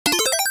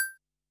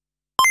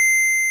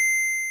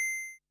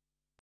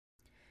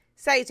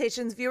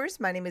Salutations, viewers.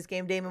 My name is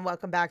GameDame, and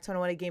welcome back to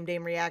another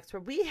GameDame Reacts,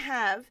 where we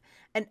have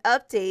an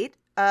update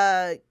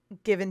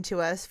given to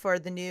us for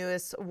the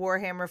newest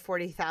Warhammer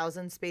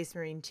 40,000 Space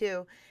Marine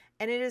 2,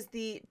 and it is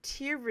the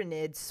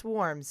Thyranid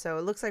swarm. So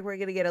it looks like we're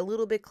going to get a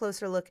little bit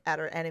closer look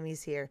at our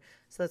enemies here.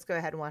 So let's go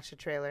ahead and watch the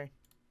trailer.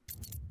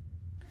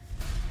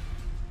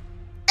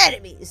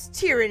 Enemies,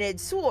 Thyranid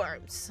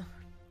swarms.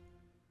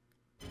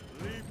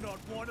 Leave not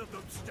one of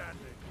them standing.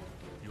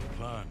 Your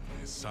plan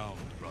is sound,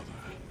 brother.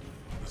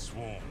 The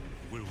swarm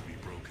will be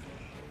broken.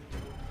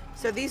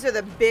 So these are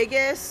the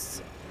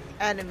biggest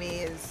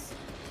enemies.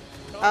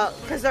 Oh,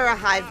 because they're a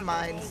hive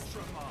mind.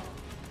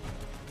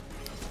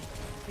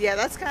 Yeah,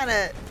 that's kind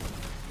of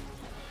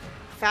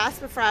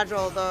fast but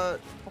fragile. The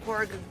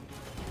horde,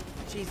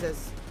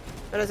 Jesus.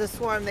 But as a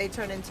swarm, they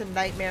turn into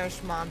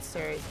nightmarish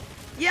monsters.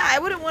 Yeah, I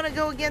wouldn't want to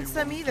go against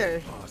them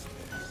either.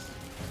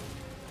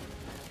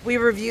 We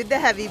reviewed the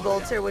heavy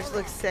bolter, which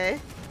looks sick.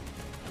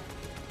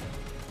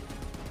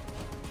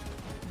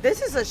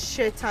 This is a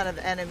shit ton of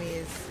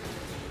enemies.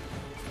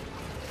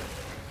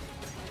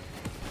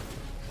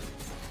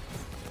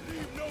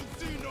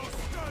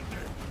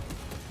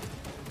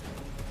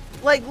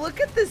 Like,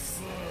 look at this,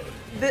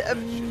 the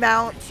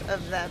amount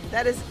of them.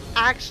 That is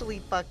actually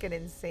fucking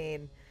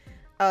insane.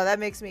 Oh, that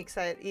makes me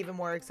even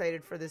more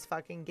excited for this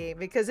fucking game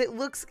because it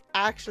looks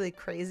actually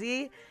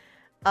crazy.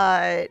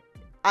 I'm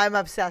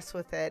obsessed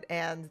with it,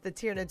 and the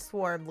Thyranid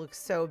swarm looks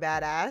so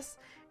badass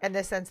in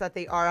the sense that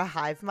they are a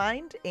hive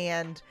mind,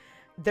 and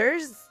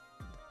there's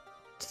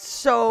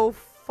so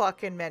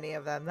fucking many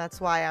of them. That's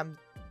why I'm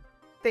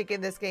thinking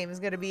this game is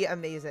going to be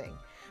amazing.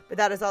 But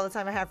that is all the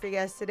time I have for you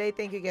guys today.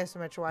 Thank you guys so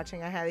much for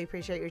watching. I highly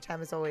appreciate your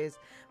time as always.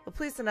 But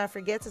please do not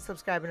forget to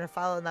subscribe and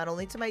follow not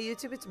only to my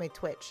YouTube, but to my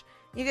Twitch.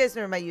 You guys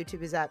know where my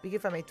YouTube is at. You can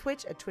find my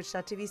Twitch at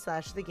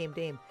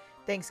twitch.tv/thegamedame.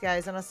 Thanks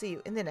guys, and I'll see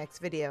you in the next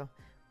video.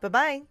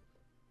 Bye-bye.